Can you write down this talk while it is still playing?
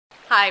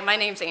Hi, my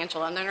name's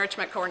Angela. I'm the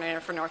Enrichment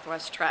Coordinator for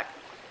Northwest Trek.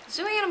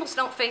 Zoo animals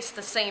don't face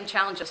the same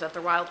challenges that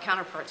their wild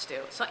counterparts do,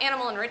 so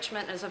animal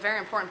enrichment is a very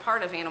important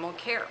part of animal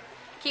care.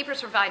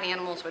 Keepers provide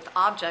animals with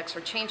objects or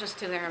changes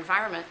to their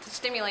environment to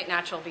stimulate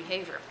natural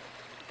behavior.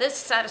 This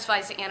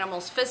satisfies the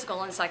animal's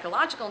physical and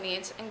psychological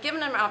needs and gives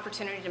them an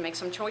opportunity to make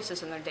some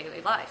choices in their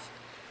daily life.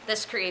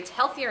 This creates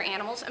healthier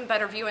animals and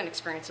better viewing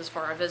experiences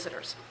for our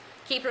visitors.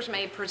 Keepers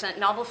may present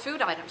novel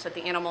food items that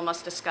the animal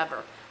must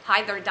discover,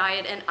 hide their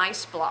diet in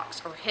ice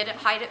blocks, or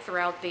hide it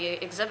throughout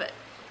the exhibit.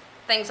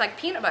 Things like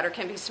peanut butter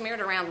can be smeared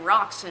around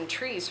rocks and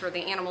trees for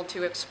the animal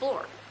to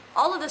explore.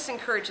 All of this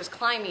encourages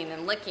climbing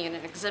and licking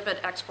and exhibit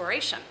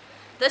exploration.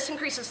 This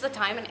increases the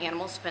time an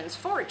animal spends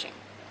foraging.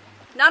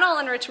 Not all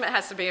enrichment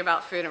has to be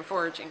about food and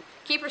foraging.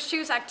 Keepers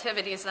choose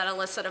activities that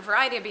elicit a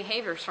variety of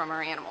behaviors from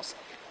our animals.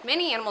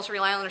 Many animals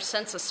rely on their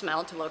sense of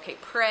smell to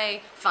locate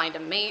prey, find a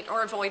mate,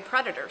 or avoid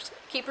predators.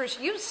 Keepers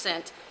use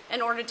scent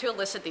in order to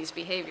elicit these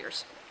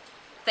behaviors.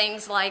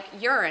 Things like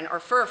urine or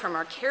fur from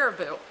our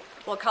caribou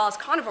will cause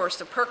carnivores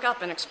to perk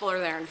up and explore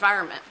their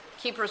environment.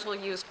 Keepers will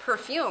use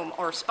perfume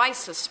or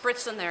spices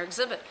spritzed in their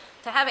exhibit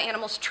to have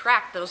animals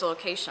track those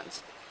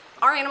locations.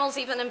 Our animals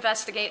even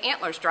investigate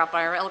antlers dropped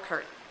by our elk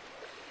herd.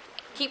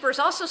 Keepers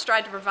also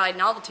strive to provide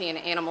novelty in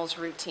an animal's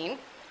routine,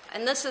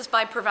 and this is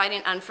by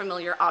providing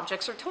unfamiliar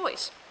objects or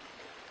toys.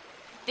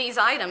 These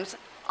items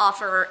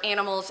offer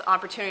animals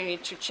opportunity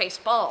to chase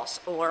balls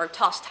or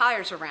toss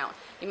tires around.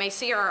 You may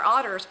see our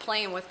otters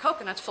playing with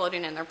coconuts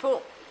floating in their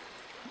pool.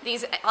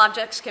 These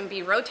objects can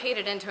be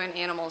rotated into an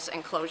animal's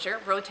enclosure,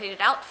 rotated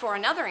out for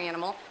another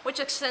animal, which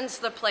extends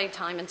the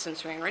playtime and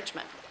sensory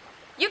enrichment.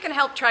 You can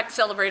help Trek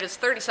celebrate its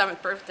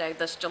 37th birthday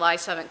this July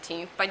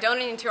 17th by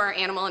donating to our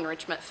Animal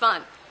Enrichment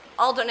Fund.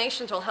 All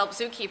donations will help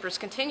zookeepers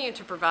continue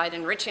to provide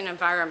enriching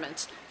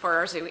environments for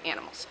our zoo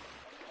animals.